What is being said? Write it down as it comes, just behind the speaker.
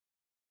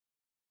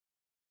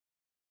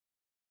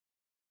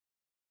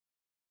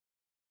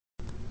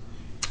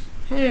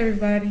Hey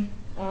everybody,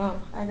 I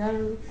got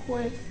a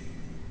request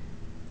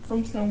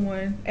from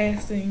someone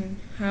asking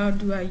how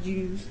do I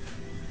use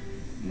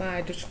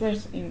my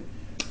Distress ink.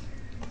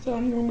 So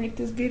I'm gonna make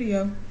this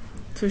video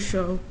to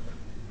show,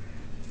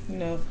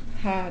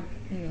 how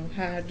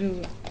I do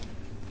it.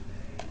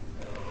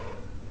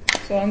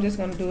 So I'm just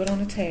gonna do it on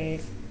a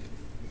tag.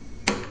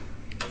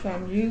 So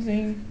I'm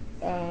using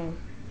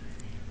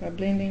my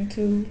blending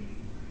tool,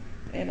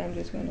 and I'm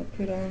just gonna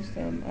put on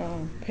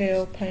some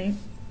pale paint.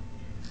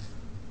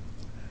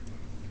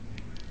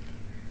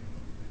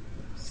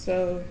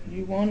 So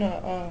you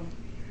wanna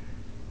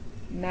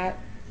not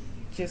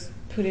just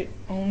put it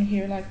on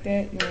here like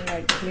that. You wanna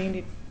like blend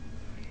it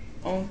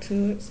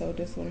onto it. So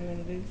that's what I'm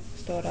gonna do.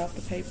 Start off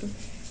the paper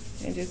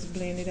and just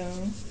blend it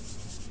on.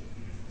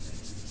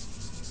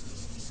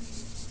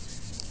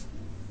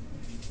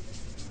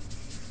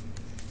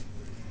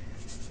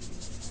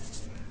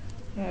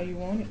 How you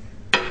want it.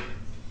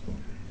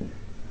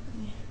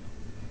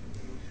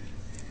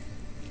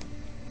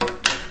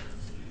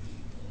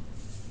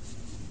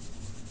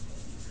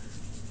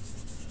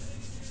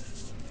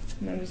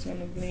 And I'm just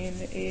gonna blend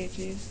the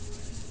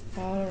edges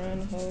all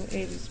around the whole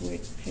edges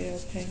with pale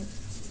paint.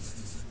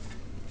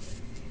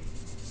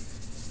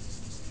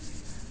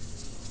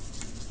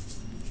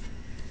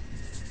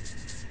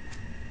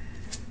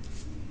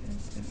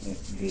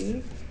 That's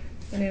good.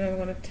 And then I'm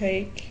gonna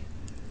take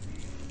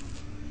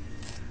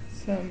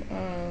some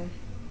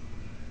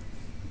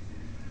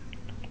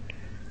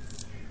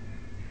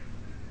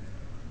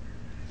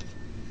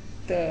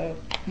the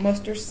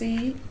mustard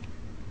seed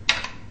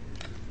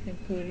and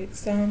put it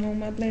some on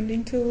my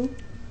blending tool,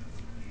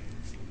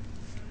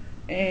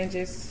 and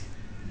just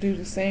do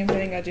the same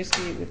thing I just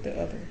did with the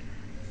other one,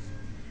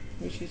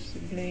 which is to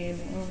blend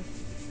on.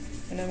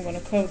 And I'm going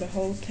to cover the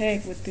whole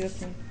tag with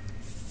this one,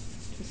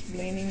 just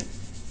blending,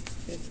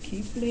 just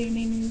keep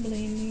blending and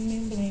blending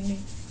and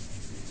blending.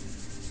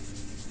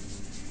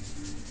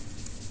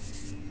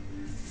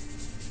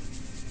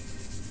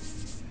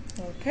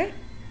 Okay,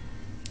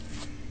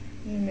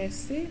 and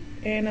that's it.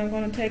 And I'm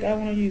going to take, I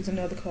want to use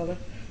another color,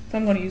 so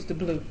I'm going to use the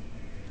blue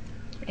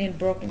in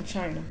Broken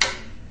China.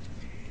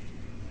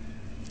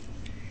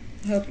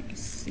 I hope you can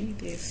see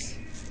this.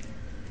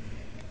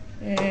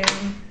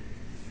 And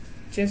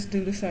just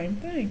do the same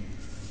thing.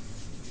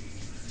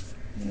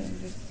 And I'm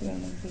just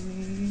gonna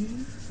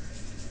blend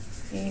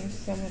in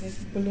some of this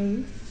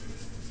blue.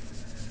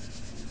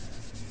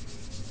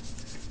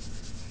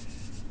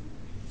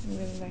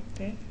 Really like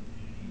that.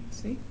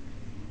 See?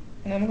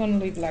 And I'm gonna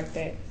leave like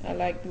that. I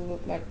like to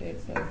look like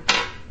that, so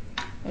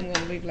I'm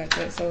gonna leave like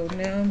that. So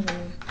now I'm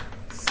gonna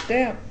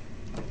stamp.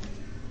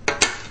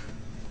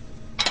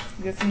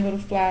 Get some little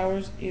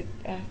flowers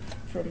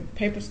from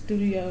Paper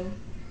Studio,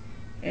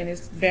 and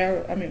it's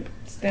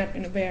stamped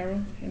in a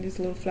barrel, and this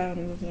little flower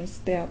I'm going to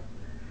stamp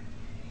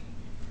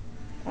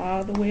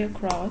all the way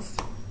across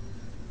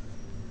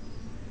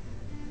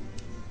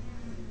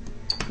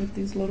with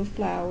these little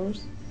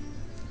flowers.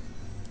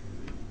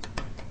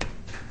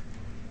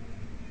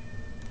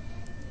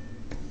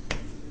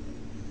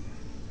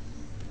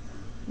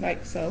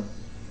 Like so.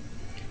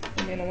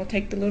 And then I'm going to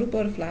take the little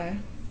butterfly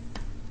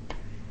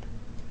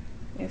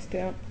and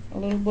stamp a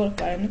little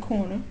butterfly in the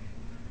corner.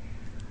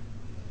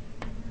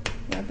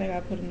 I think I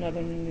put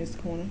another one in this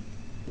corner.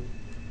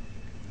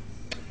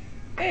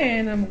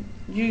 And I'm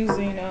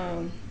using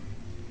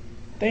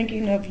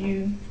Thinking of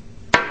You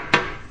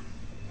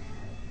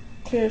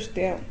clear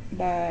stamp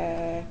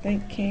by, I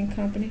think, King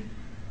Company.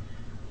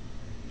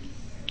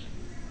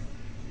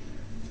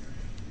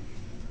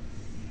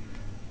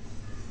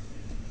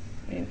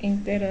 And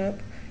ink that up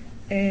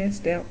and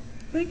stamp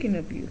Thinking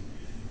of You.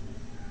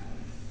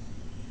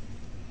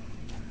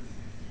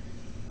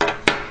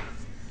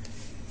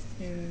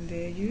 And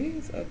there you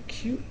is, a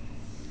cute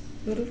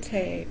little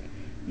tag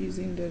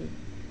using the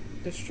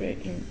Distress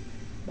ink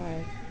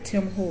by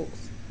Tim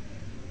Holtz.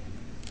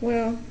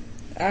 Well,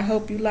 I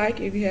hope you like.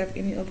 If you have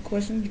any other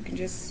questions, you can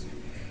just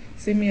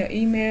send me an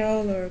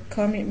email or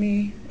comment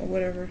me or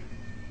whatever.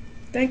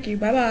 Thank you.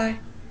 Bye-bye.